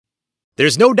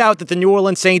There's no doubt that the New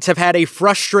Orleans Saints have had a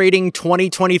frustrating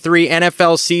 2023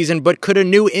 NFL season, but could a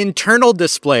new internal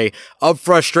display of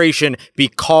frustration be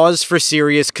cause for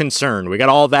serious concern? We got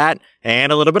all that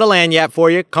and a little bit of lagniappe for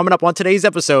you coming up on today's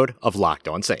episode of Locked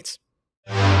On Saints.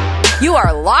 You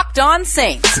are Locked On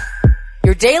Saints,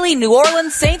 your daily New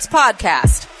Orleans Saints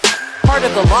podcast, part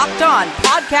of the Locked On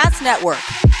Podcast Network,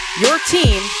 your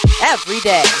team every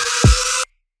day.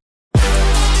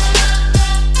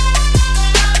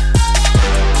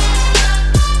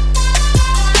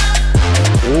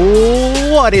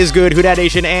 What is good, Who Dat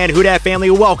Nation and Who Dat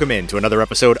family? Welcome into another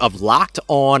episode of Locked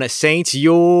On Saints,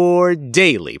 your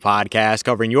daily podcast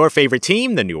covering your favorite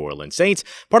team, the New Orleans Saints,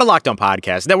 part of Locked On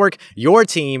Podcast Network, your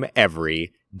team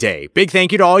every day. Big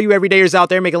thank you to all you everydayers out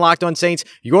there making Locked On Saints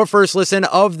your first listen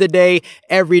of the day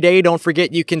every day. Don't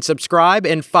forget you can subscribe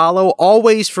and follow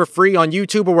always for free on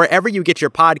YouTube or wherever you get your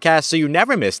podcasts so you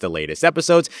never miss the latest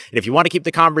episodes. And if you want to keep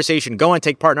the conversation going,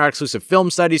 take part in our exclusive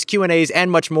film studies, Q&As, and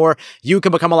much more, you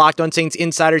can become a Locked On Saints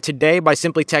insider today by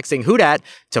simply texting Who Dat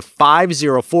to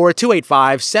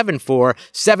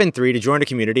 504-285-7473 to join the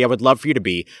community I would love for you to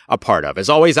be a part of. As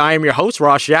always, I am your host,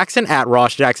 Ross Jackson, at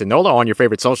Ross Jackson Nola on your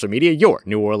favorite social media, your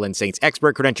New Orleans Saints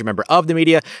expert, credentialed member of the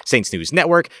media, Saints News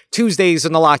Network, Tuesdays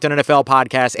on the Locked On NFL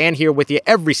podcast, and here with you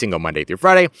every single Monday through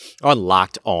Friday on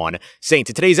Locked On Saints.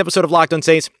 In today's episode of Locked On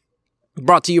Saints,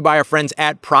 brought to you by our friends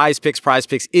at Prize Picks. Prize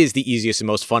Picks is the easiest and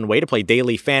most fun way to play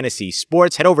daily fantasy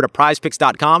sports. Head over to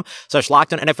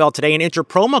prizepicks.com/LockedOnNFL today and enter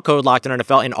promo code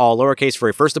LockedOnNFL in all lowercase for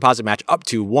a first deposit match up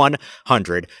to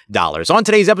 $100. On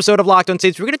today's episode of Locked On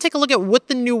Saints, we're going to take a look at what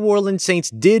the New Orleans Saints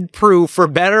did prove, for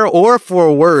better or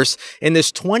for worse, in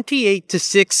this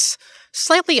 28-6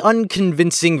 slightly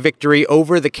unconvincing victory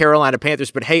over the Carolina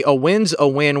Panthers. But hey, a win's a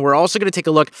win. We're also going to take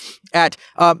a look at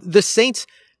the Saints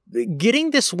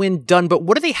getting this win done, but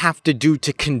what do they have to do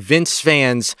to convince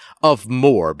fans of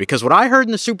more? Because what I heard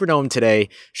in the Superdome today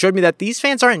showed me that these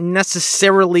fans aren't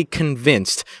necessarily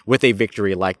convinced with a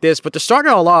victory like this. But to start it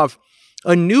all off,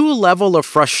 a new level of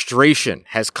frustration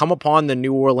has come upon the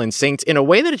New Orleans Saints in a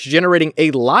way that it's generating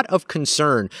a lot of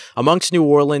concern amongst New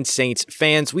Orleans Saints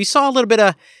fans. We saw a little bit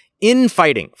of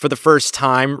infighting for the first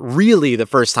time, really the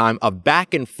first time, of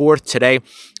back and forth today.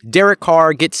 Derek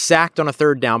Carr gets sacked on a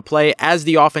third down play. As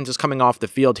the offense is coming off the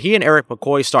field, he and Eric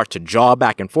McCoy start to jaw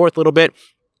back and forth a little bit.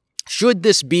 Should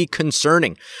this be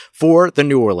concerning for the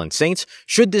New Orleans Saints?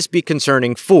 Should this be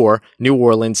concerning for New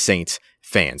Orleans Saints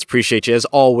fans? Appreciate you as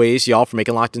always, y'all, for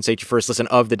making Locked On Saints your first listen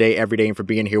of the day every day and for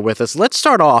being here with us. Let's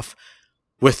start off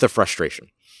with the frustration.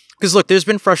 Because look, there's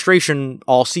been frustration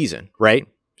all season, right?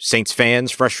 Saints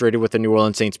fans frustrated with the New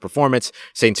Orleans Saints performance.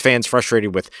 Saints fans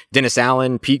frustrated with Dennis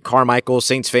Allen, Pete Carmichael.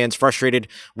 Saints fans frustrated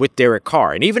with Derek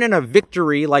Carr. And even in a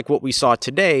victory like what we saw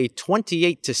today,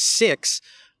 28-6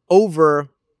 over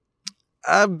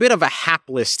a bit of a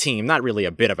hapless team, not really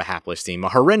a bit of a hapless team, a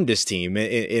horrendous team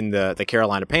in the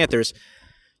Carolina Panthers,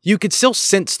 you could still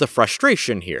sense the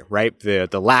frustration here, right?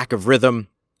 The lack of rhythm,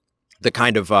 the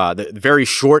kind of the very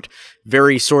short,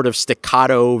 very sort of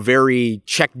staccato, very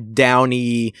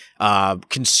check-downy,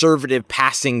 conservative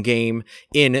passing game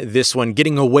in this one,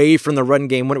 getting away from the run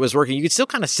game when it was working. You could still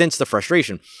kind of sense the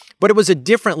frustration, but it was a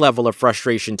different level of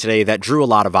frustration today that drew a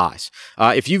lot of eyes.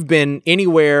 If you've been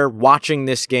anywhere watching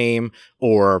this game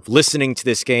or listening to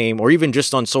this game or even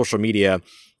just on social media,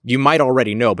 you might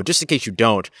already know, but just in case you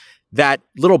don't, that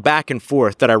little back and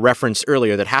forth that I referenced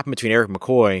earlier that happened between Eric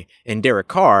McCoy and Derek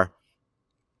Carr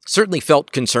certainly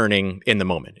felt concerning in the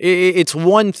moment. It's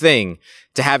one thing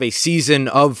to have a season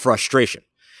of frustration.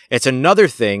 It's another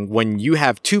thing when you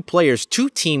have two players, two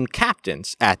team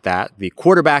captains at that, the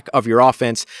quarterback of your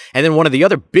offense, and then one of the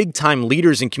other big-time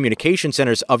leaders and communication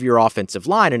centers of your offensive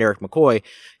line, and Eric McCoy,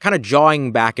 kind of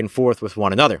jawing back and forth with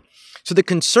one another. So the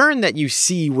concern that you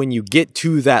see when you get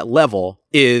to that level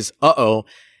is,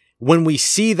 when we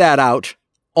see that out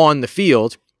on the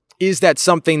field, is that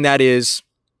something that is,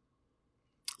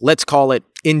 let's call it,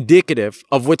 indicative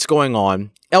of what's going on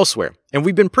elsewhere? And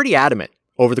we've been pretty adamant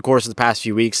over the course of the past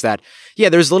few weeks that, yeah,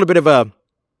 there's a little bit of a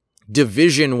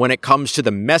division when it comes to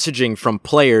the messaging from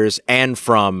players and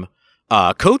from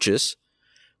coaches,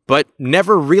 but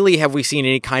never really have we seen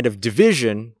any kind of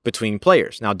division between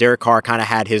players. Now, Derek Carr kind of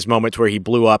had his moment where he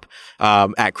blew up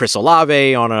at Chris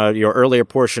Olave on your earlier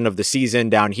portion of the season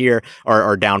down here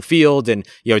or downfield, and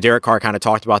Derek Carr kind of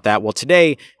talked about that. Well,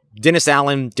 today, Dennis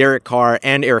Allen, Derek Carr,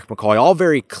 and Eric McCoy, all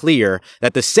very clear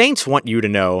that the Saints want you to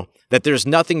know that there's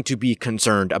nothing to be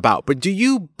concerned about. But do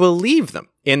you believe them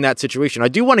in that situation? I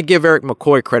do want to give Eric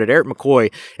McCoy credit. Eric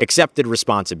McCoy accepted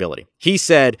responsibility. He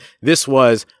said, this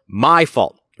was my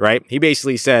fault, right? He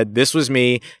basically said, this was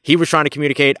me. He was trying to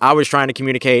communicate. I was trying to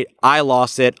communicate. I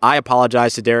lost it. I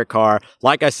apologize to Derek Carr.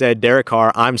 Like I said, Derek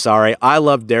Carr, I'm sorry. I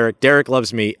love Derek. Derek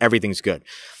loves me. Everything's good.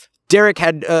 Derek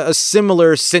had a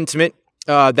similar sentiment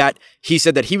that he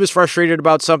said that he was frustrated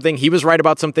about something. He was right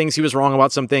about some things. He was wrong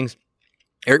about some things.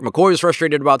 Eric McCoy was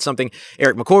frustrated about something.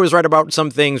 Eric McCoy was right about some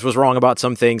things, was wrong about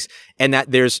some things, and that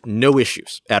there's no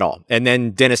issues at all. And then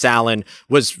Dennis Allen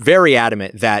was very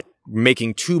adamant that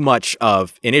making too much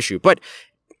of an issue. But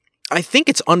I think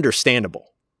it's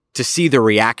understandable to see the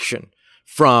reaction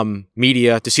from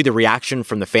media, to see the reaction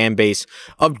from the fan base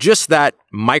of just that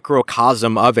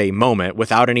microcosm of a moment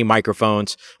without any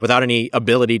microphones, without any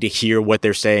ability to hear what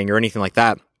they're saying or anything like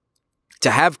that, to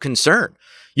have concern.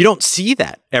 You don't see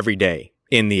that every day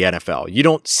in the NFL. You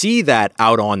don't see that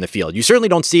out on the field. You certainly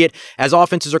don't see it as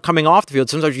offenses are coming off the field.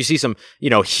 Sometimes you see some,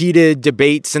 heated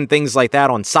debates and things like that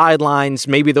on sidelines.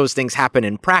 Maybe those things happen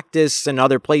in practice and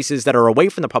other places that are away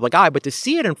from the public eye, but to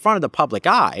see it in front of the public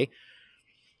eye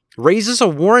raises a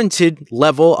warranted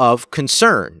level of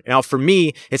concern. Now, for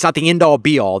me, it's not the end-all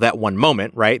be-all that one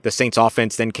moment, right? The Saints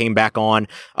offense then came back on.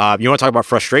 You want to talk about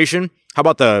frustration? How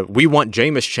about the "we want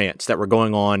Jameis" chants that were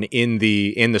going on in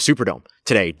the Superdome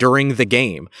today during the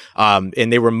game? And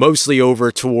they were mostly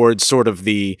over towards sort of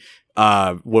the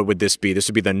what would this be? This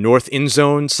would be the north end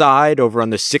zone side over on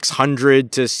the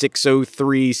 600 to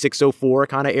 603, 604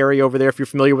 kind of area over there. If you're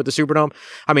familiar with the Superdome,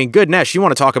 I mean, goodness, you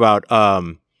want to talk about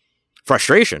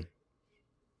frustration.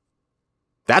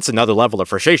 That's another level of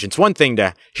frustration. It's one thing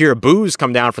to hear boos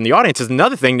come down from the audience. It's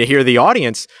another thing to hear the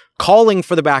audience calling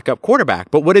for the backup quarterback.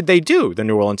 But what did they do? The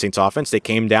New Orleans Saints offense, they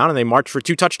came down and they marched for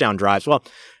 2 touchdown drives. Well,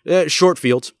 short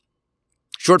fields,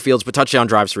 but touchdown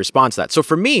drives to respond to that. So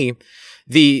for me,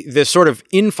 the sort of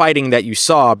infighting that you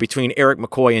saw between Eric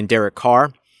McCoy and Derek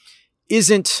Carr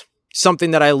isn't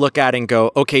something that I look at and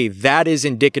go, okay, that is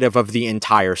indicative of the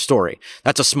entire story.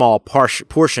 That's a small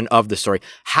portion of the story.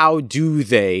 How do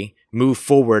they move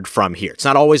forward from here? It's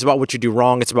not always about what you do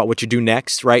wrong. It's about what you do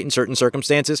next, right? In certain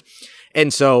circumstances.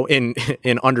 And so in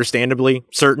understandably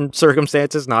certain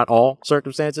circumstances, not all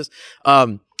circumstances.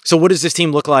 So what does this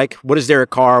team look like? What does Derek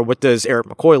Carr? What does Eric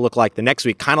McCoy look like the next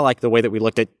week? Kind of like the way that we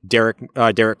looked at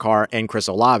Derek Carr and Chris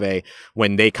Olave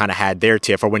when they kind of had their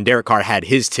tiff, or when Derek Carr had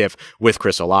his tiff with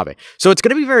Chris Olave. So it's going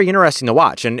to be very interesting to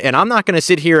watch. And I'm not going to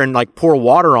sit here and like pour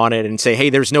water on it and say, hey,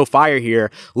 there's no fire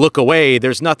here. Look away.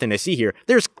 There's nothing to see here.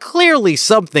 There's clearly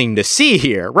something to see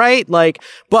here, right?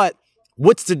 But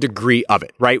what's the degree of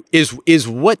it, right? Is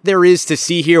what there is to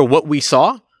see here what we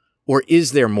saw, or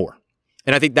is there more?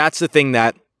 And I think that's the thing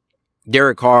that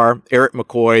Derek Carr, Eric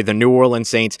McCoy, the New Orleans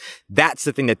Saints, that's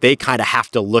the thing that they kind of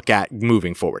have to look at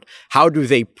moving forward. How do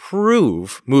they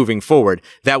prove moving forward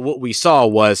that what we saw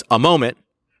was a moment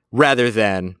rather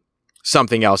than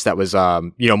something else that was,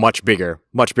 much bigger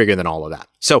than all of that?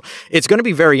 So it's going to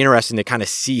be very interesting to kind of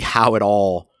see how it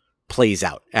all plays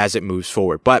out as it moves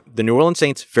forward. But the New Orleans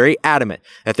Saints, very adamant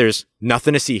that there's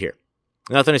nothing to see here.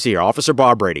 Nothing to see here. Officer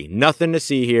Bob Brady, nothing to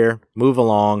see here. Move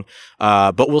along.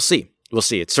 But we'll see. We'll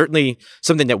see. It's certainly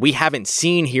something that we haven't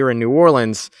seen here in New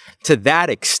Orleans to that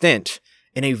extent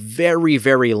in a very,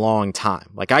 very long time.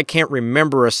 Like, I can't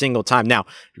remember a single time. Now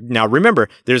remember,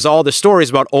 there's all the stories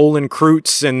about Olin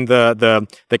Kreutz and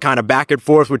the kind of back and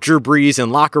forth with Drew Brees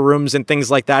and locker rooms and things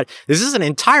like that. This isn't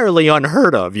entirely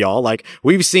unheard of, y'all. Like,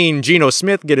 we've seen Geno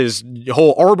Smith get his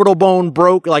whole orbital bone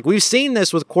broke. Like, we've seen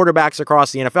this with quarterbacks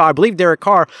across the NFL. I believe Derek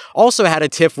Carr also had a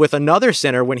tiff with another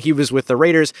center when he was with the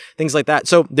Raiders, things like that.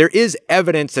 So there is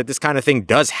evidence that this kind of thing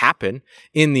does happen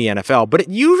in the NFL, but it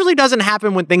usually doesn't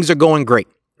happen when things are going great.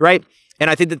 Right?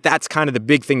 And I think that that's kind of the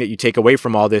big thing that you take away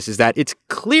from all this, is that it's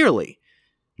clearly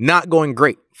not going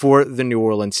great for the New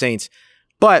Orleans Saints,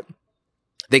 but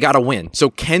they got to win. So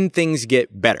can things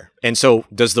get better? And so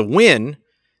does the win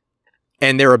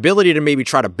and their ability to maybe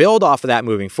try to build off of that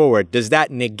moving forward, does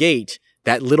that negate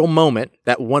that little moment,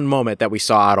 that one moment that we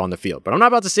saw out on the field? But I'm not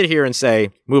about to sit here and say,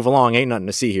 move along, ain't nothing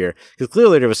to see here, because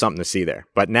clearly there was something to see there.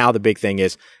 But now the big thing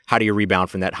is, how do you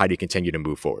rebound from that? How do you continue to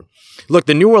move forward? Look,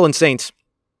 the New Orleans Saints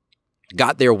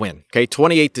got their win, okay,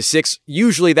 28-6.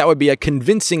 Usually that would be a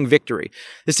convincing victory.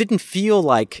 This didn't feel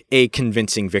like a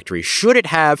convincing victory. Should it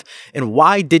have, and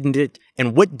why didn't it,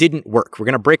 and what didn't work? We're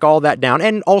going to break all that down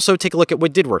and also take a look at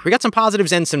what did work. We got some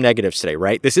positives and some negatives today,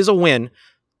 right? This is a win,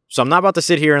 so I'm not about to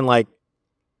sit here and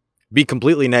be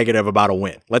completely negative about a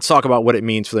win. Let's talk about what it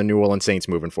means for the New Orleans Saints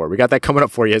moving forward. We got that coming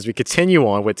up for you as we continue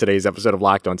on with today's episode of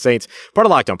Locked On Saints, part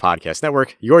of Locked On Podcast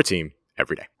Network, your team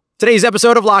every day. Today's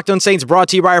episode of Locked On Saints brought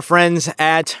to you by our friends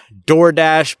at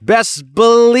DoorDash. Best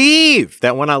believe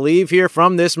that when I leave here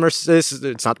from this,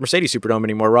 it's not the Mercedes Superdome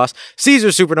anymore, Ross, Caesar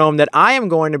Superdome, that I am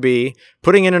going to be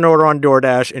putting in an order on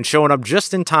DoorDash and showing up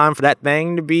just in time for that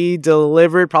thing to be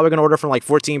delivered. Probably going to order from like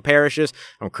 14 parishes.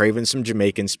 I'm craving some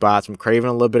Jamaican spots. I'm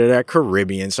craving a little bit of that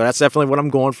Caribbean. So that's definitely what I'm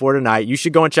going for tonight. You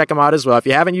should go and check them out as well. If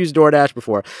you haven't used DoorDash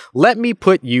before, let me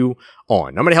put you on.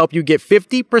 I'm going to help you get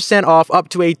 50% off up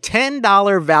to a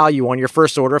 $10 value on your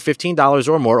first order of $15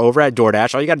 or more over at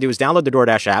DoorDash. All you got to do is download the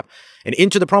DoorDash app and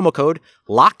enter the promo code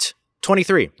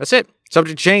LOCKED23. That's it.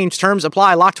 Subject to change. Terms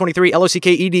apply. LOCKED23,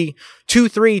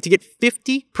 LOCKED23 to get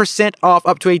 50% off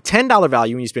up to a $10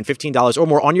 value when you spend $15 or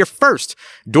more on your first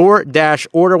DoorDash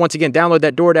order. Once again, download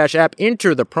that DoorDash app,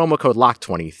 enter the promo code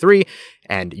LOCKED23,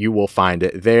 and you will find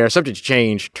it there. Subject to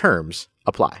change. Terms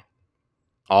apply.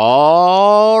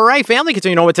 All right, family,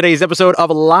 continuing on with today's episode of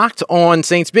Locked On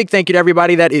Saints. Big thank you to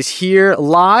everybody that is here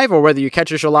live, or whether you catch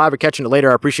the show live or catching it later.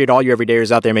 I appreciate all you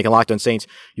everydayers out there making Locked On Saints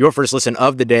your first listen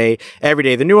of the day, every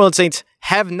day. The New Orleans Saints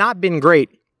have not been great,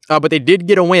 but they did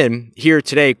get a win here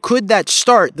today. Could that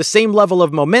start the same level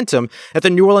of momentum that the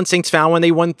New Orleans Saints found when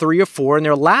they won 3 of 4 in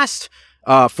their last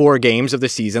 4 games of the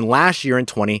season last year in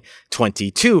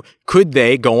 2022? Could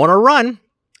they go on a run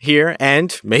here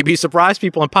and maybe surprise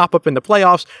people and pop up in the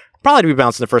playoffs? Probably to be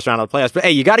bounced in the first round of the playoffs. But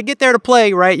hey, you got to get there to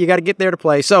play, right? You got to get there to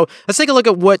play. So let's take a look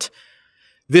at what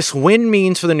this win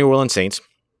means for the New Orleans Saints,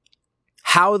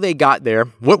 how they got there,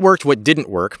 what worked, what didn't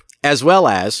work, as well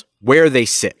as where they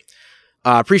sit.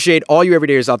 Appreciate all you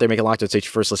everydayers out there making Locked On Saints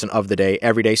your first listen of the day,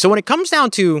 every day. So when it comes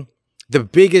down to the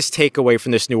biggest takeaway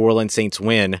from this New Orleans Saints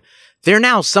win, they're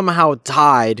now somehow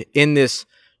tied in this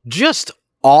just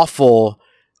awful,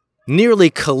 nearly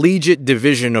collegiate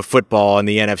division of football in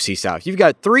the NFC South. You've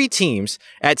got 3 teams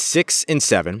at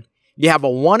 6-7. You have a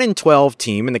 1-12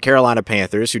 team in the Carolina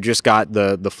Panthers, who just got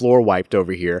the floor wiped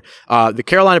over here. The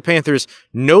Carolina Panthers,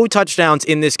 no touchdowns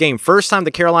in this game. First time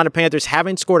the Carolina Panthers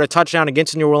haven't scored a touchdown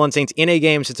against the New Orleans Saints in a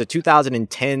game since the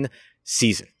 2010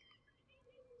 season.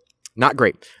 Not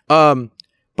great.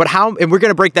 But how, and we're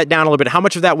going to break that down a little bit. How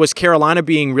much of that was Carolina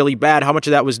being really bad? How much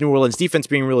of that was New Orleans defense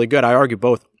being really good? I argue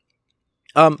both.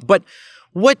 But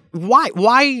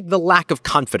why the lack of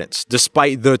confidence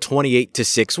despite the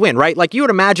 28-6 win, right? Like, you would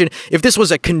imagine if this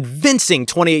was a convincing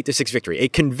 28-6 victory, a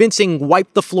convincing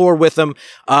wipe the floor with them,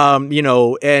 and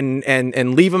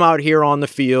leave them out here on the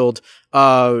field,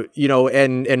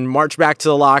 and march back to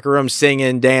the locker room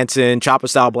singing, dancing, chopper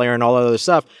style blaring, all that other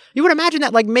stuff. You would imagine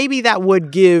that, like, maybe that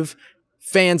would give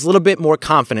fans a little bit more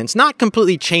confidence, not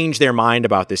completely change their mind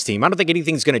about this team. I don't think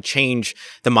anything's going to change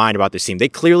the mind about this team. They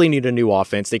clearly need a new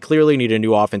offense. They clearly need a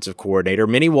new offensive coordinator.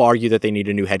 Many will argue that they need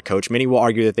a new head coach. Many will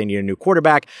argue that they need a new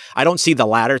quarterback. I don't see the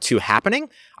latter two happening.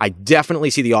 I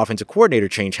definitely see the offensive coordinator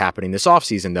change happening this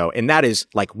offseason, though, and that is,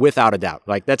 like, without a doubt.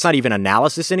 Like, that's not even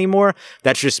analysis anymore.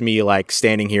 That's just me, like,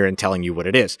 standing here and telling you what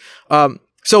it is.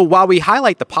 So while we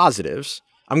highlight the positives,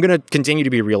 I'm going to continue to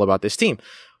be real about this team.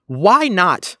 Why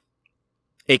not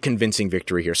a convincing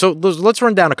victory here? So let's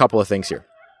run down a couple of things here.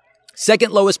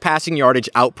 Second lowest passing yardage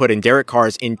output in Derek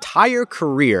Carr's entire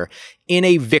career in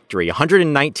a victory,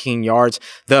 119 yards.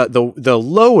 The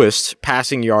lowest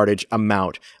passing yardage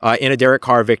amount in a Derek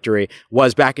Carr victory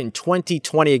was back in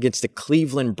 2020 against the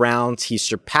Cleveland Browns. He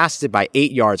surpassed it by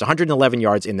 8 yards, 111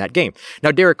 yards in that game.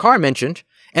 Now, Derek Carr mentioned,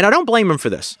 and I don't blame him for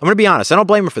this. I'm going to be honest. I don't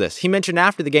blame him for this. He mentioned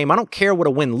after the game, I don't care what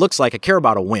a win looks like. I care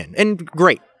about a win. And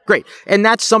great. And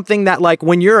that's something that, like,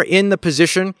 when you're in the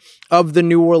position of the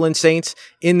New Orleans Saints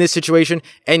in this situation,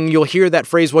 and you'll hear that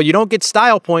phrase, well, you don't get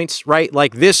style points, right?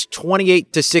 Like, this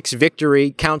 28-6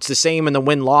 victory counts the same in the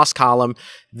win-loss column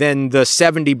than the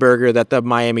 70 burger that the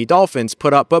Miami Dolphins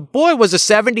put up. But boy, was a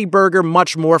 70 burger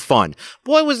much more fun.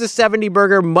 Boy, was the 70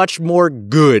 burger much more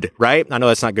good, right? I know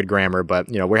that's not good grammar, but,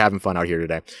 we're having fun out here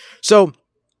today. So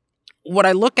what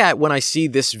I look at when I see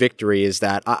this victory is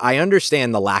that I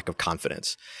understand the lack of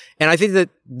confidence. And I think that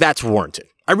that's warranted.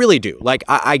 I really do. Like,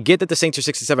 I get that the Saints are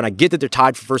 6-7. I get that they're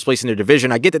tied for first place in their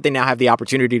division. I get that they now have the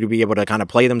opportunity to be able to kind of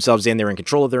play themselves in. They're in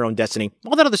control of their own destiny.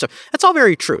 All that other stuff. That's all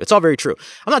very true. It's all very true.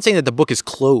 I'm not saying that the book is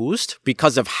closed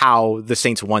because of how the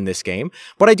Saints won this game.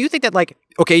 But I do think that, like,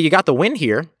 okay, you got the win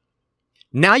here.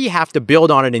 Now you have to build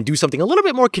on it and do something a little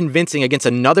bit more convincing against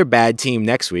another bad team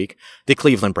next week, the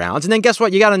Cleveland Browns. And then guess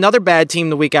what? You got another bad team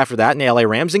the week after that in the LA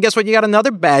Rams. And guess what? You got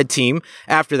another bad team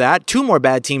after that, 2 more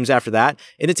bad teams after that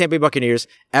in the Tampa Bay Buccaneers,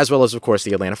 as well as, of course,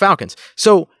 the Atlanta Falcons.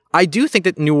 So I do think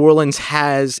that New Orleans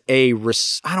has I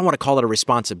don't want to call it a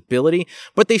responsibility,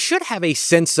 but they should have a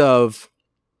sense of,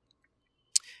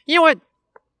 you know what?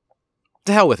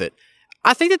 To hell with it.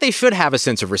 I think that they should have a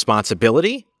sense of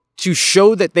responsibility to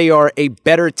show that they are a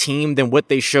better team than what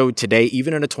they showed today,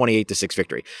 even in a 28-6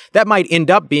 victory. That might end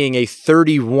up being a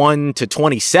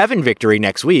 31-27 victory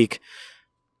next week.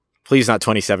 Please, not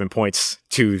 27 points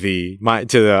to the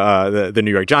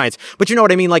New York Giants. But you know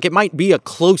what I mean? Like, it might be a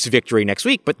close victory next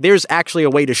week, but there's actually a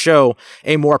way to show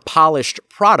a more polished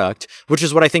product, which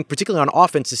is what I think, particularly on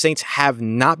offense, the Saints have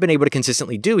not been able to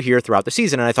consistently do here throughout the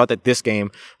season. And I thought that this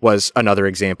game was another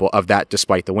example of that,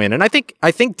 despite the win. And I think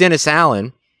Dennis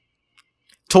Allen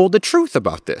told the truth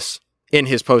about this in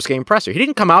his post-game presser. He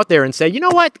didn't come out there and say, you know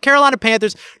what, Carolina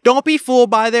Panthers, don't be fooled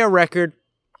by their record.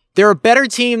 They're a better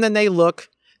team than they look.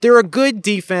 They're a good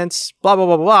defense, blah, blah,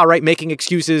 blah, blah, blah, right? Making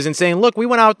excuses and saying, look, we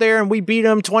went out there and we beat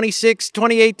them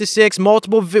 28-6,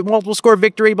 multiple score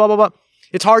victory, blah, blah, blah.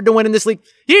 It's hard to win in this league.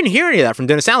 You didn't hear any of that from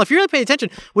Dennis Allen. If you really pay attention,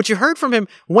 what you heard from him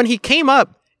when he came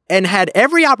up and had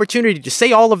every opportunity to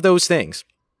say all of those things,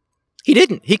 he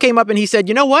didn't. He came up and he said,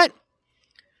 you know what?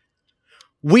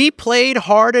 We played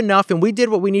hard enough and we did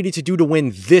what we needed to do to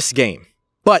win this game.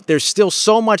 But there's still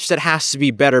so much that has to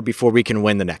be better before we can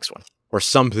win the next one, or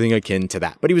something akin to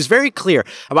that. But he was very clear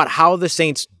about how the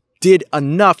Saints did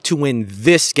enough to win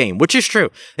this game, which is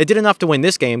true. They did enough to win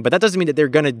this game, but that doesn't mean that they're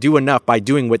going to do enough by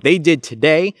doing what they did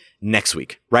today next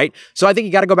week, right? So I think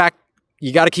you got to go back.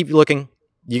 You got to keep looking.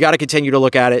 You got to continue to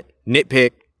look at it,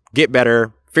 nitpick, get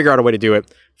better, figure out a way to do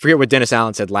it. Forget what Dennis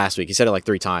Allen said last week. He said it like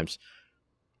 3 times.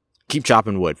 Keep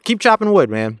chopping wood. Keep chopping wood,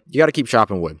 man. You got to keep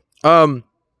chopping wood.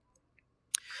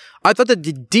 I thought that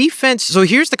the defense... So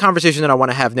here's the conversation that I want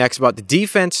to have next about the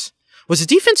defense. Was the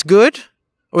defense good?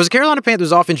 Or was the Carolina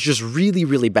Panthers offense just really,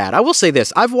 really bad? I will say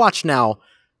this. I've watched now...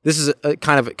 This is a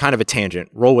kind of a tangent.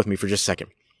 Roll with me for just a second.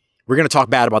 We're going to talk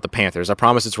bad about the Panthers. I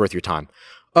promise it's worth your time.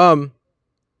 I've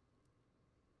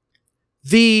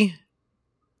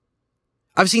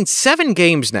seen 7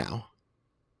 games now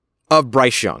of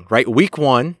Bryce Young, right? Week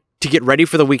 1 to get ready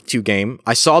for the Week 2 game.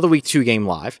 I saw the Week 2 game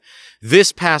live.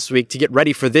 This past week, to get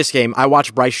ready for this game, I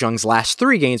watched Bryce Young's last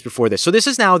 3 games before this. So this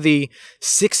is now the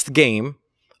 6th game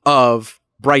of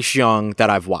Bryce Young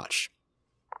that I've watched.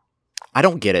 I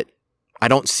don't get it. I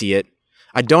don't see it.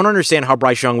 I don't understand how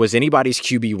Bryce Young was anybody's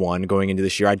QB1 going into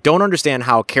this year. I don't understand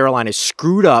how Carolina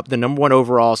screwed up the number 1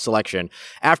 overall selection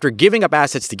after giving up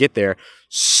assets to get there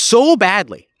so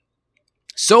badly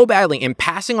in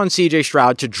passing on CJ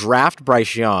Stroud to draft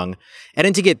Bryce Young, and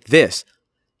then to get this.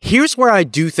 Here's where I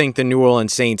do think the New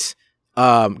Orleans Saints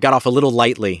got off a little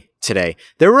lightly today.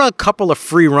 There were a couple of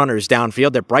free runners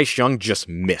downfield that Bryce Young just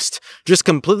missed. Just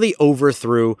completely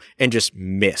overthrew and just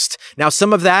missed. Now,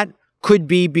 some of that could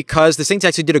be because the Saints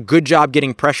actually did a good job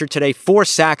getting pressure today. 4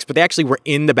 sacks, but they actually were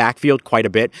in the backfield quite a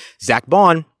bit. Zach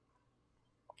Bond,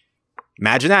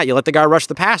 imagine that. You let the guy rush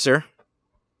the passer.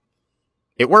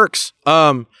 It works.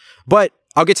 But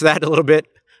I'll get to that in a little bit.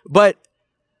 But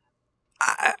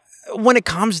when it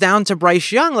comes down to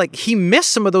Bryce Young, like, he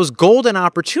missed some of those golden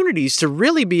opportunities to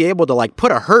really be able to, like,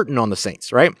 put a hurting on the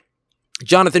Saints, right?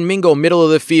 Jonathan Mingo, middle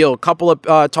of the field, couple of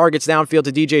targets downfield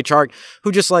to DJ Chark,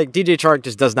 who just, like, DJ Chark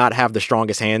just does not have the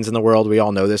strongest hands in the world. We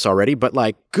all know this already, but,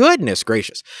 like, goodness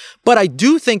gracious. But I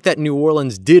do think that New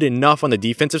Orleans did enough on the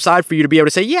defensive side for you to be able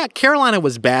to say, yeah, Carolina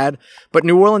was bad, but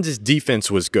New Orleans' defense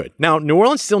was good. Now, New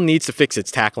Orleans still needs to fix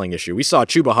its tackling issue. We saw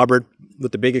Chuba Hubbard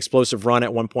with the big explosive run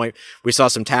at one point. We saw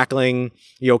some tackling,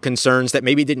 concerns that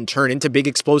maybe didn't turn into big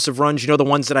explosive runs. The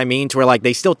ones that I mean, to where, like,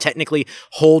 they still technically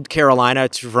hold Carolina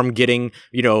from getting,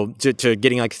 to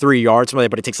getting like 3 yards,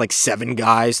 but it takes like 7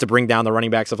 guys to bring down the running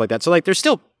back, stuff like that. So, like, there's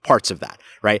still parts of that,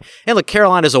 right? And look,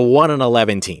 Carolina's a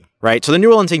 1-11 team, right? So the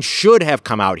New Orleans team should have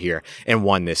come out here and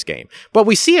won this game. But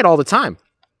we see it all the time.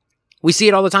 We see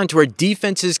it all the time to where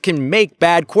defenses can make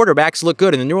bad quarterbacks look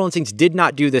good. And the New Orleans Saints did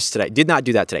not do that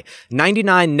today.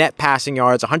 99 net passing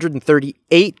yards,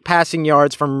 138 passing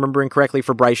yards, if I'm remembering correctly,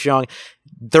 for Bryce Young.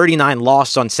 39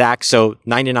 lost on sacks, so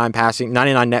 99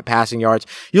 net passing yards.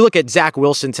 You look at Zach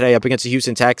Wilson today up against the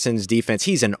Houston Texans defense.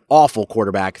 He's an awful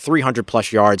quarterback, 300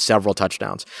 plus yards, several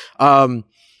touchdowns.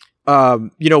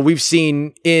 We've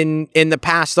seen in the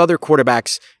past other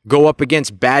quarterbacks go up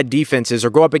against bad defenses or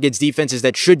go up against defenses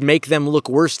that should make them look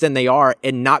worse than they are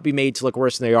and not be made to look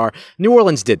worse than they are. New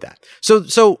Orleans did that.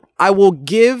 So I will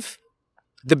give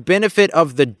the benefit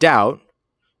of the doubt.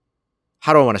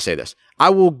 How do I want to say this? I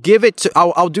will give it to,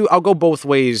 I'll go both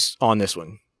ways on this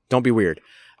one. Don't be weird.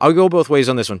 I'll go both ways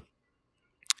on this one.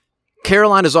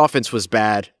 Carolina's offense was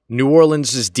bad. New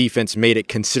Orleans' defense made it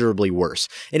considerably worse.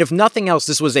 And if nothing else,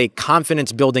 this was a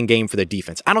confidence-building game for the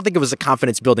defense. I don't think it was a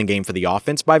confidence-building game for the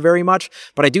offense by very much,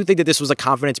 but I do think that this was a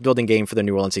confidence-building game for the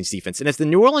New Orleans Saints defense. And if the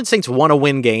New Orleans Saints want to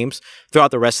win games throughout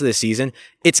the rest of the season,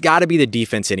 it's got to be the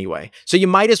defense anyway. So you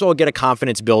might as well get a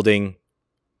confidence-building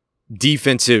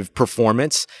defensive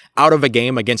performance out of a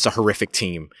game against a horrific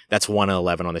team that's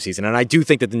 1-11 on the season. And I do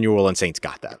think that the New Orleans Saints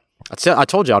got that. I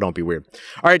told y'all don't be weird.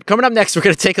 All right, coming up next, we're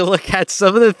going to take a look at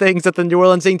some of the things that the New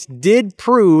Orleans Saints did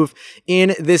prove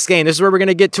in this game. This is where we're going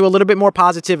to get to a little bit more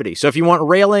positivity. So if you want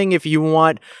railing, if you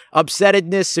want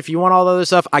upsettedness, if you want all the other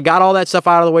stuff, I got all that stuff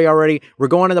out of the way already. We're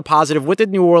going to the positive. What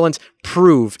did New Orleans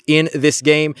prove in this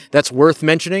game that's worth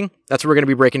mentioning? That's what we're going to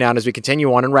be breaking down as we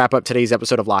continue on and wrap up today's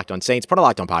episode of Locked On Saints, part of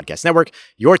Locked On Podcast Network,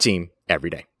 your team every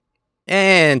day.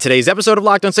 And today's episode of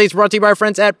Locked On Saints brought to you by our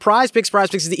friends at Prize Picks. Prize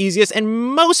Picks is the easiest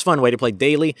and most fun way to play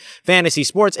daily fantasy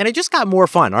sports, and it just got more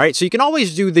fun, all right? So you can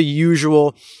always do the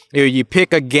usual, you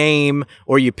pick a game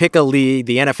or you pick a league,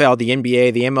 the NFL, the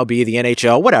NBA, the MLB, the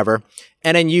NHL, whatever,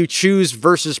 and then you choose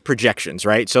versus projections,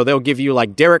 right? So they'll give you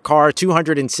like Derek Carr,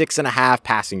 206.5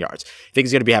 passing yards. Think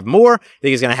he's going to have more,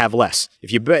 think he's going to have less.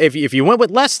 If you went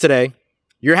with less today,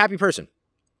 you're a happy person.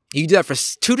 You do that for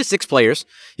 2 to 6 players.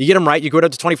 You get them right. You go up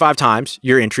to 25 times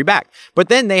your entry back. But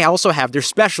then they also have their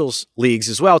specials leagues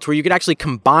as well, to where you could actually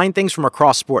combine things from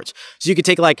across sports. So you could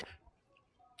take like,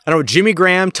 I don't know, Jimmy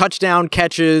Graham touchdown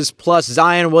catches plus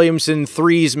Zion Williamson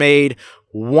threes made.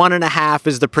 1.5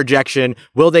 is the projection.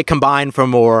 Will they combine for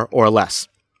more or less?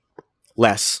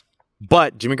 Less.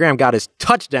 But Jimmy Graham got his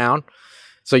touchdown.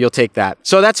 So you'll take that.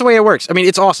 So that's the way it works. I mean,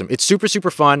 it's awesome. It's super, super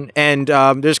fun. And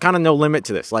there's kind of no limit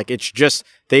to this. Like, it's just,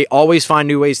 they always find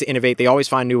new ways to innovate. They always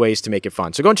find new ways to make it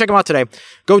fun. So go and check them out today.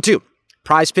 Go to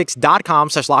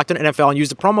prizepicks.com/LockedOnNFL and use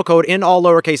the promo code in all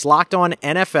lowercase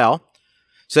LockedOnNFL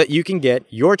so that you can get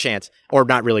your chance, or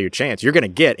not really your chance, you're going to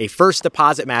get a first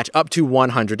deposit match up to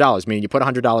 $100, meaning you put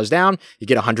 $100 down, you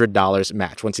get a $100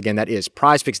 match. Once again, that is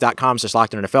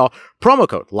prizepicks.com/LockedOnNFL, promo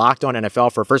code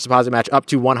LockedOnNFL for a first deposit match up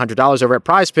to $100 over at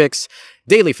PrizePicks.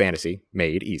 Daily fantasy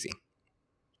made easy.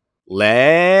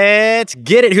 Let's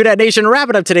get it, Who Dat Nation.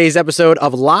 Wrapping up today's episode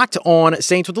of Locked On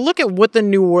Saints with a look at what the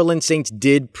New Orleans Saints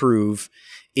did prove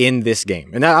in this game.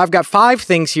 And now I've got 5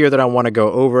 things here that I want to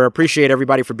go over. Appreciate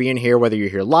everybody for being here, whether you're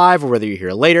here live or whether you're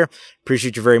here later.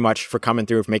 Appreciate you very much for coming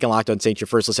through, for making Locked On Saints your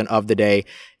first listen of the day,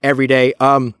 every day.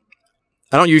 I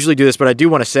don't usually do this, but I do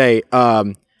want to say,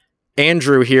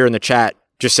 Andrew here in the chat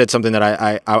just said something that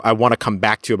I want to come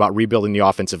back to about rebuilding the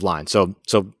offensive line. So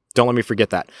don't let me forget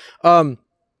that.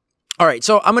 All right,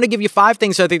 so I'm going to give you 5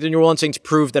 things that I think the New Orleans Saints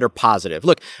proved that are positive.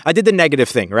 Look, I did the negative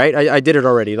thing, right? I did it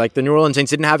already. Like, the New Orleans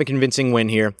Saints didn't have a convincing win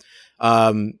here.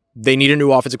 They need a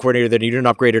new offensive coordinator. They need an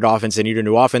upgraded offense. They need a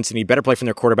new offense. They need better play from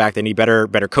their quarterback. They need better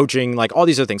coaching, like all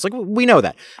these other things. Like, we know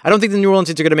that. I don't think the New Orleans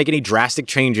Saints are going to make any drastic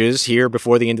changes here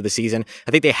before the end of the season.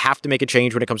 I think they have to make a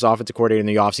change when it comes to offensive coordinator in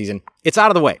the offseason. It's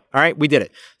out of the way. All right, we did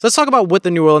it. So let's talk about what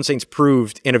the New Orleans Saints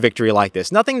proved in a victory like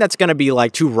this. Nothing that's going to be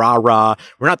like too rah-rah.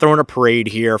 We're not throwing a parade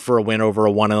here for a win over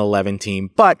a 1-11 team.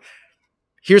 But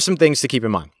here's some things to keep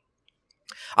in mind.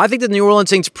 I think the New Orleans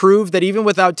Saints proved that even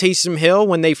without Taysom Hill,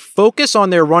 when they focus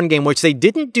on their run game, which they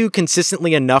didn't do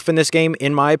consistently enough in this game,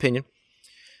 in my opinion,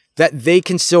 that they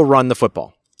can still run the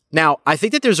football. Now, I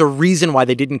think that there's a reason why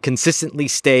they didn't consistently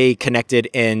stay connected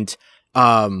and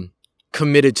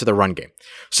committed to the run game.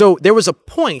 So there was a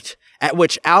point at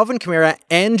which Alvin Kamara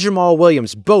and Jamal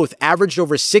Williams both averaged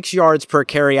over 6 yards per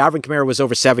carry. Alvin Kamara was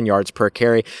over 7 yards per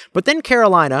carry. But then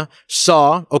Carolina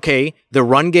saw, okay, the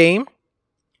run game,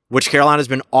 which Carolina's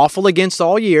been awful against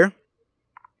all year,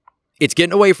 it's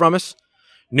getting away from us.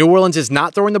 New Orleans is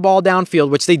not throwing the ball downfield,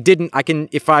 which they didn't.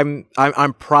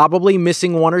 I'm probably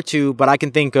missing 1 or 2, but I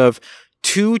can think of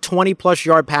 2 20-plus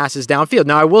yard passes downfield.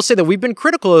 Now, I will say that we've been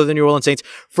critical of the New Orleans Saints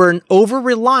for an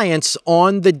over-reliance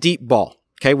on the deep ball.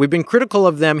 Okay, we've been critical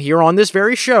of them here on this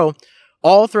very show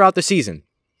all throughout the season.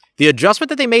 The adjustment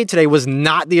that they made today was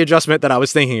not the adjustment that I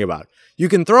was thinking about. You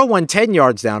can throw one 10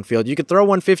 yards downfield. You can throw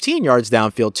one 15 yards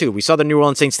downfield too. We saw the New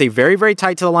Orleans Saints stay very, very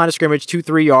tight to the line of scrimmage,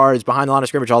 2-3 yards behind the line of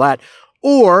scrimmage, all that.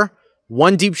 Or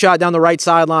one deep shot down the right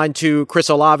sideline to Chris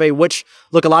Olave, which,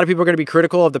 look, a lot of people are going to be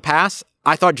critical of the pass.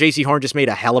 I thought J.C. Horn just made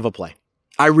a hell of a play.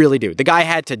 I really do. The guy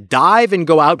had to dive and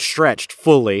go outstretched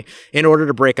fully in order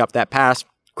to break up that pass.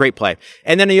 Great play.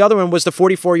 And then the other one was the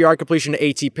 44-yard completion to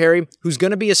A.T. Perry, who's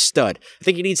going to be a stud. I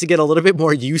think he needs to get a little bit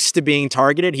more used to being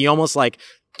targeted. He almost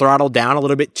throttled down a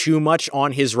little bit too much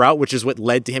on his route, which is what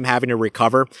led to him having to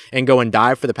recover and go and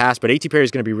dive for the pass. But A.T. Perry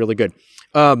is going to be really good.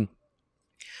 But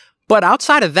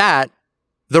outside of that,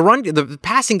 the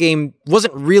passing game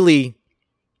wasn't really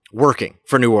working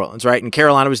for New Orleans, right? And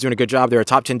Carolina was doing a good job. They're a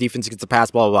top 10 defense against the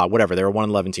pass, blah, blah, blah, whatever. They're a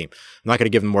 1-11 team. I'm not going to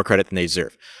give them more credit than they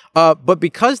deserve. But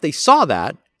because they saw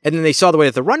that, and then they saw the way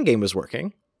that the run game was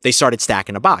working, they started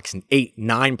stacking the box and 8,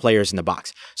 9 players in the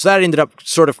box. So that ended up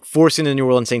sort of forcing the New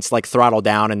Orleans Saints to like throttle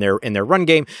down in their run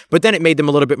game, but then it made them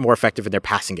a little bit more effective in their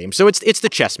passing game. So it's the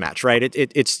chess match, right?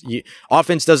 It's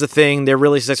offense does a thing. They're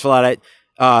really successful at it.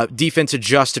 Defense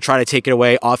adjusts to try to take it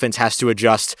away. Offense has to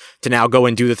adjust to now go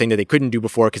and do the thing that they couldn't do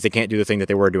before because they can't do the thing that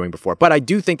they were doing before. But I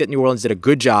do think that New Orleans did a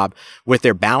good job with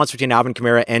their balance between Alvin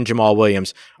Kamara and Jamal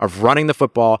Williams of running the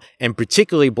football and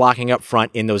particularly blocking up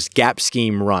front in those gap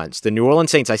scheme runs. The New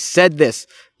Orleans Saints, I said this,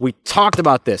 we talked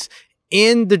about this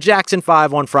in the Jackson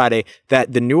 5 on Friday,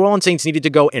 that the New Orleans Saints needed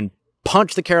to go and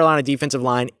punch the Carolina defensive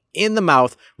line in the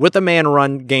mouth with a man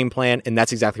run game plan, and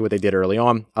that's exactly what they did early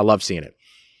on. I love seeing it.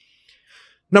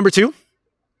 Number 2,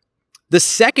 the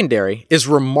secondary is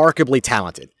remarkably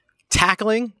talented.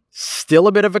 Tackling, still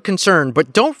a bit of a concern,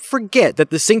 but don't forget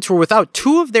that the Saints were without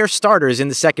 2 of their starters in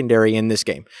the secondary in this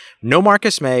game. No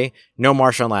Marcus May, no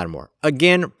Marshawn Lattimore.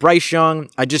 Again, Bryce Young,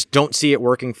 I just don't see it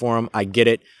working for him. I get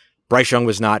it. Bryce Young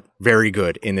was not very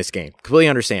good in this game. Completely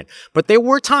understand. But there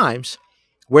were times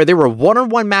where there were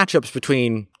one-on-one matchups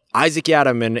between Isaac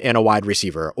Yiadom and a wide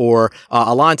receiver, or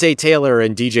Alontae Taylor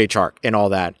and DJ Chark and all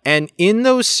that. And in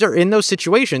those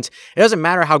situations, it doesn't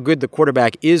matter how good the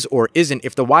quarterback is or isn't.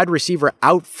 If the wide receiver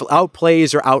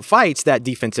outplays or outfights that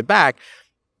defensive back,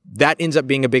 that ends up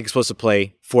being a big explosive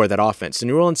play for that offense. The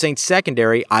New Orleans Saints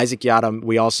secondary, Isaac Yiadom,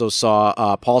 we also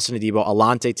saw Paulson Adebo,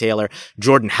 Alontae Taylor,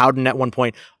 Jordan Howden at one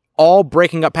point, all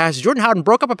breaking up passes. Jordan Howden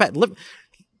broke up a pass.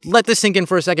 Let this sink in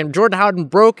for a second. Jordan Howden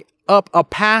broke up a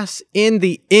pass in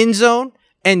the end zone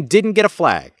and didn't get a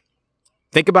flag.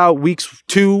 Think about weeks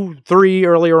 2, 3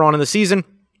 earlier on in the season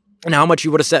and how much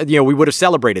you would have said, we would have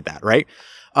celebrated that, right?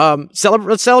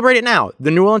 Let's celebrate it now.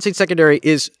 The New Orleans Saints secondary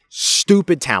is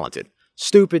stupid talented,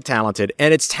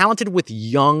 and it's talented with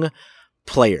young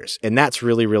players. And that's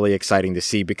really, really exciting to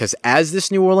see, because as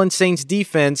this New Orleans Saints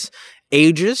defense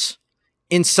ages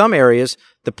in some areas,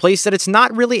 the place that it's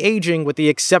not really aging, with the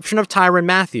exception of Tyrann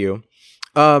Mathieu,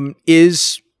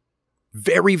 is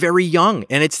very, very young,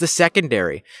 and it's the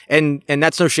secondary. And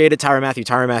that's no shade at Tyrann Mathieu.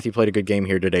 Tyrann Mathieu played a good game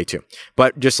here today too.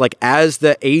 But just like as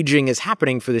the aging is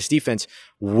happening for this defense,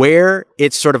 where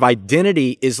its sort of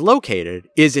identity is located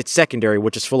is its secondary,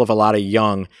 which is full of a lot of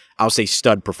young, I'll say,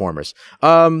 stud performers.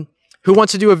 Who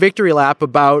wants to do a victory lap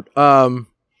about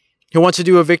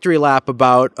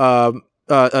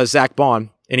Zach Bond?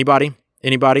 Anybody?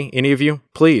 Any of you?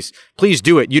 Please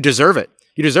do it. You deserve it.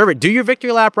 Do your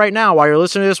victory lap right now while you're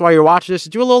listening to this, while you're watching this.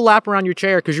 Do a little lap around your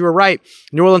chair, because you were right.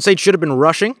 New Orleans Saints should have been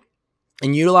rushing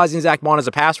and utilizing Zach Bond as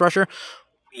a pass rusher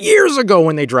years ago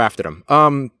when they drafted him.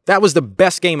 That was the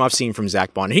best game I've seen from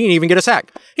Zach Bond. He didn't even get a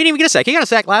sack. He got a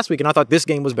sack last week, and I thought this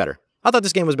game was better.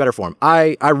 For him.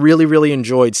 I really, really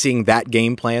enjoyed seeing that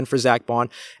game plan for Zach Bond,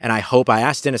 and I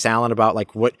asked Dennis Allen about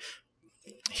what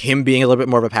him being a little bit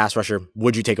more of a pass rusher,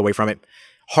 would you take away from it?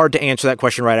 Hard to answer that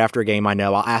question right after a game, I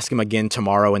know. I'll ask him again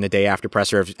tomorrow in the day after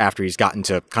presser, after he's gotten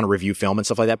to kind of review film and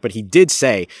stuff like that. But he did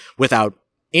say, without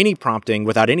any prompting,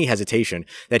 without any hesitation,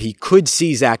 that he could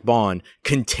see Zach Bond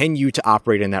continue to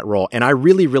operate in that role. And I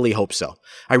really, really hope so.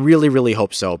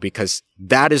 Because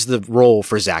that is the role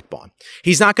for Zach Bond.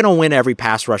 He's not going to win every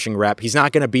pass rushing rep. He's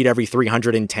not going to beat every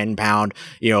 310-pound,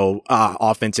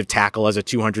 offensive tackle as a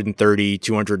 230,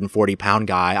 240-pound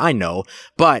guy. I know.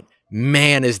 But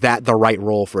man, is that the right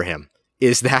role for him?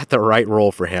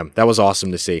 That was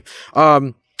awesome to see.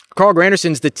 Carl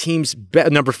Granderson's the team's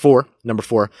number four.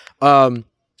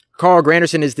 Carl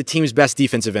Granderson is the team's best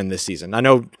defensive end this season. I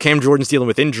know Cam Jordan's dealing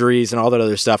with injuries and all that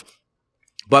other stuff,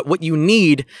 but what you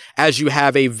need as you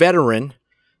have a veteran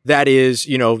that is,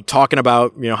 talking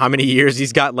about, how many years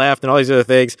he's got left and all these other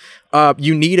things,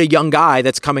 you need a young guy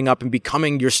that's coming up and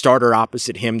becoming your starter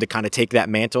opposite him to kind of take that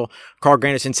mantle. Carl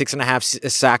Granderson,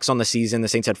 6.5 sacks on the season. The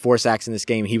Saints had 4 sacks in this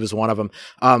game. He was one of them.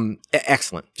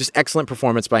 Excellent. Just excellent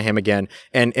performance by him again.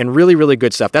 And really, really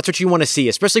good stuff. That's what you want to see,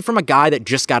 especially from a guy that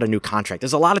just got a new contract.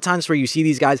 There's a lot of times where you see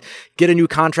these guys get a new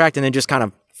contract and then just kind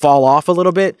of fall off a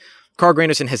little bit. Carl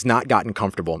Granderson has not gotten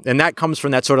comfortable. And that comes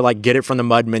from that sort of get it from the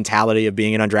mud mentality of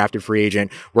being an undrafted free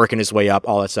agent, working his way up,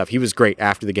 all that stuff. He was great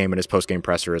after the game in his post-game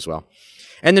presser as well.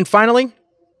 And then finally,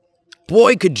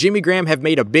 boy, could Jimmy Graham have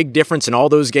made a big difference in all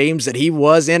those games that he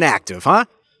was inactive,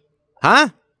 huh?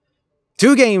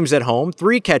 2 games at home,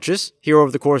 3 catches here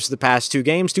over the course of the past 2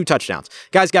 games, 2 touchdowns.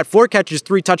 Guy's got 4 catches,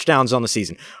 3 touchdowns on the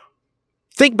season.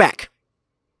 Think back.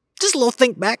 Just a little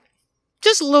think back.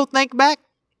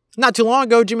 Not too long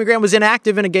ago, Jimmy Graham was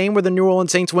inactive in a game where the New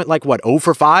Orleans Saints went 0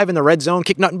 for 5 in the red zone,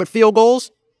 kicked nothing but field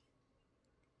goals.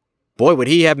 Boy, would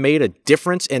he have made a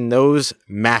difference in those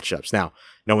matchups. Now,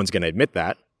 no one's going to admit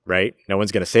that, right? No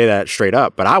one's going to say that straight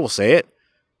up, but I will say it.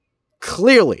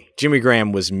 Clearly, Jimmy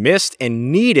Graham was missed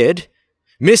and needed,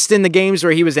 missed in the games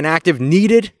where he was inactive,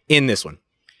 needed in this one.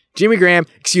 Jimmy Graham,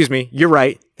 excuse me, you're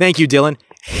right. Thank you, Dylan.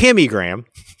 Himmy Graham.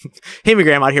 Himmy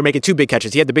Graham out here making 2 big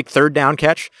catches. He had the big third down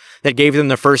catch that gave them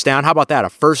the first down. How about that? A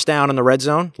first down in the red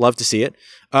zone. Love to see it.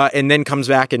 And then comes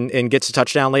back and gets a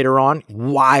touchdown later on.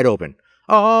 Wide open.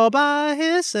 All by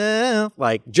himself.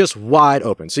 Like, just wide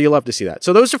open. So you love to see that.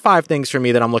 So those are 5 things for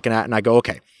me that I'm looking at, and I go,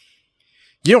 okay,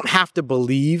 you don't have to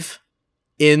believe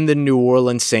in the New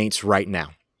Orleans Saints right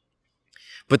now.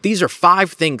 But these are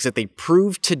 5 things that they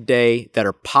proved today that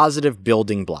are positive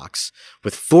building blocks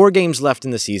with 4 games left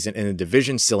in the season and the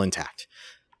division still intact.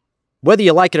 Whether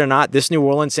you like it or not, this New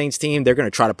Orleans Saints team, they're going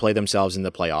to try to play themselves in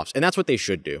the playoffs. And that's what they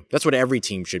should do. That's what every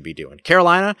team should be doing.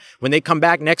 Carolina, when they come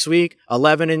back next week,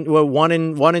 1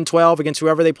 and 12 against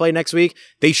whoever they play next week,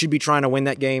 they should be trying to win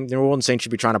that game. The New Orleans Saints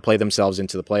should be trying to play themselves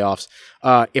into the playoffs.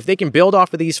 If they can build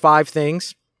off of these 5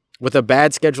 things with a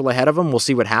bad schedule ahead of them, we'll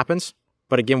see what happens.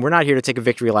 But again, we're not here to take a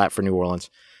victory lap for New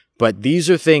Orleans. But these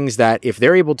are things that if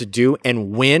they're able to do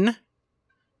and win,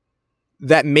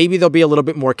 that maybe they'll be a little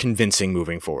bit more convincing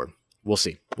moving forward. We'll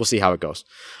see. We'll see how it goes.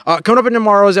 Coming up in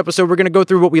tomorrow's episode, we're going to go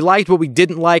through what we liked, what we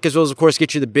didn't like, as well as, of course,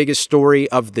 get you the biggest story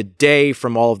of the day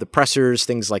from all of the pressers,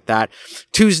 things like that.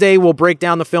 Tuesday, we'll break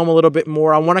down the film a little bit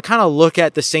more. I want to kind of look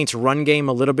at the Saints run game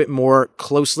a little bit more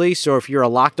closely. So if you're a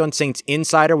Locked On Saints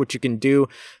insider, which you can do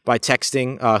by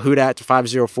texting HOODAT to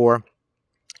 504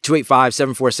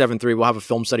 285-7473. We'll have a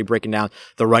film study breaking down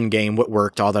the run game, what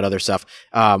worked, all that other stuff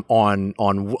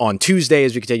on Tuesday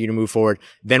as we continue to move forward.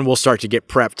 Then we'll start to get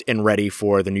prepped and ready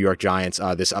for the New York Giants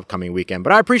this upcoming weekend.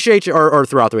 But I appreciate you, or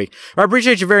throughout the week. I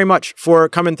appreciate you very much for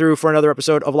coming through for another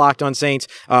episode of Locked On Saints.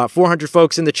 400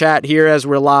 folks in the chat here as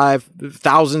we're live,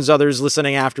 thousands others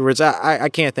listening afterwards. I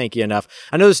can't thank you enough.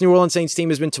 I know this New Orleans Saints team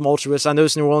has been tumultuous. I know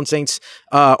this New Orleans Saints,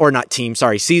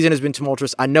 season has been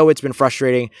tumultuous. I know it's been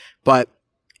frustrating, but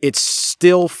it's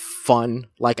still fun.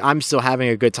 Like, I'm still having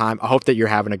a good time. I hope that you're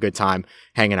having a good time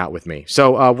hanging out with me.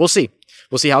 So we'll see.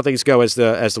 We'll see how things go as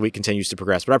the week continues to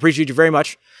progress. But I appreciate you very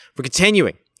much for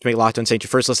continuing to make Locked On Saints your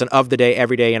first listen of the day,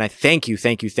 every day. And I thank you for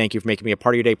making me a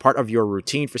part of your day, part of your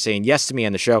routine, for saying yes to me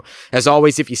on the show. As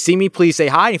always, if you see me, please say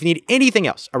hi. And if you need anything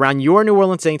else around your New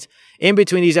Orleans Saints in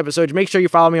between these episodes, make sure you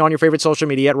follow me on your favorite social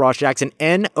media at Ross Jackson,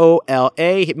 NOLA.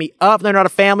 Hit me up. Learn how the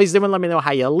family's doing. Let me know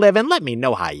how you're living. Let me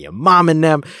know how you're momming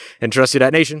them. And trust you,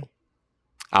 that nation,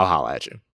 I'll holla at you.